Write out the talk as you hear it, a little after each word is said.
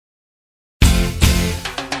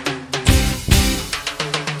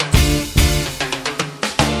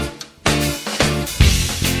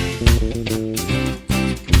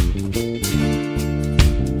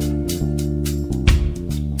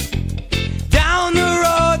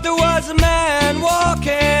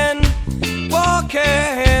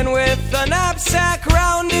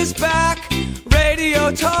back,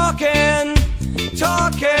 radio talking,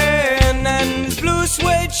 and his blue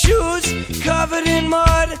suede shoes covered in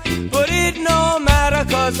mud. But it no matter,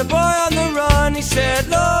 cause the boy on the run, he said,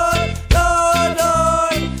 Lord, Lord,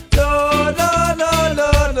 Lord, Lord, Lord, Lord,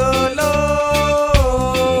 Lord, Lord, Lord.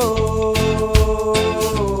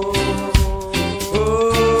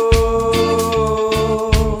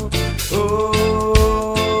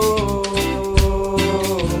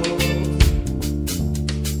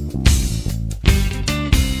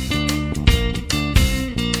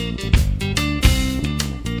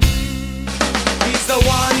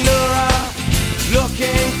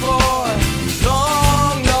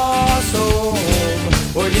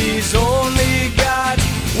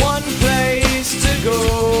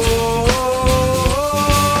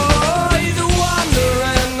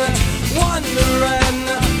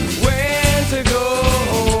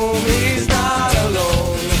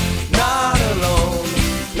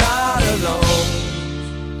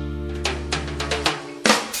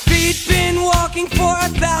 For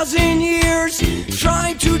 1,000 years,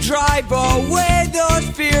 trying to drive away those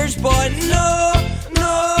fears, but no,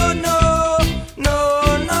 no, no,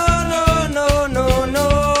 no, no, no, no, no,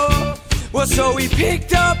 no. Well, so he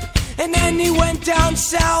picked up and then he went down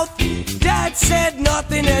south. Dad said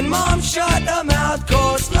nothing and Mom shut her mouth,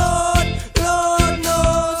 cause Lord, Lord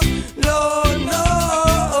knows, Lord knows.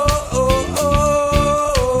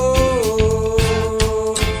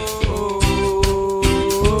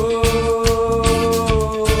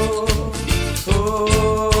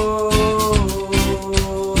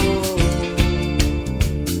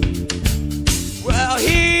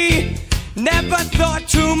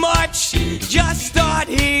 Too much, just thought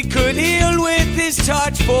he could heal with his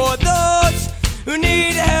touch for those who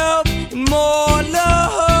need help and more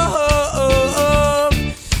love.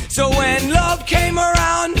 So when love came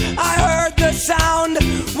around, I heard the sound,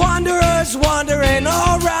 wanderers wandering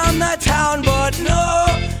all around the town, but no,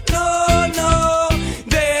 no, no,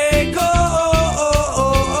 they go.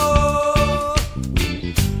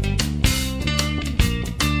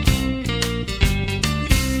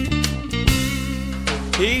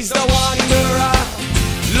 He's the wanderer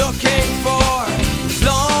looking for his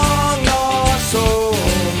long lost home,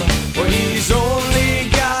 where he's only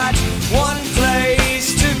got one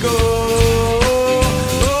place to go.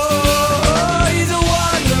 Oh, he's a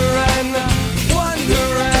wandering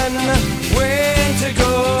when to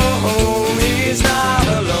go home. He's not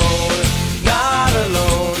alone, not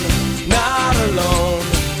alone, not alone,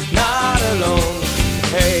 not alone.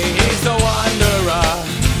 Hey, he's the wanderer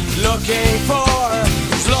looking for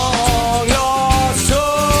long lost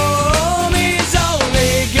home. He's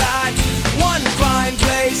only got one fine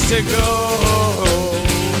place to go.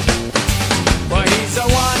 But he's a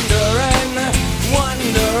wandering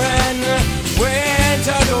where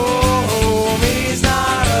to go home. He's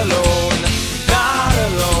not alone, not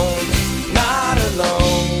alone, not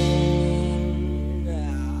alone.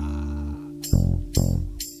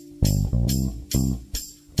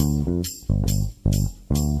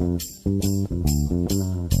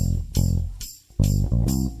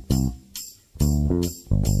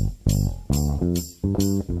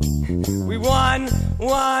 We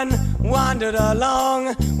wandered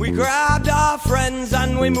along. We grabbed our friends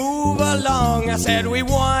and we move along. I said we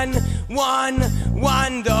won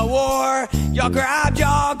the war. You grabbed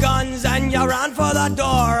your guns and you ran for the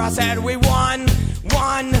door. I said we wandered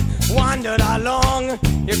along.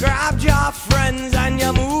 You grabbed your friends and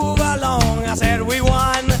you moved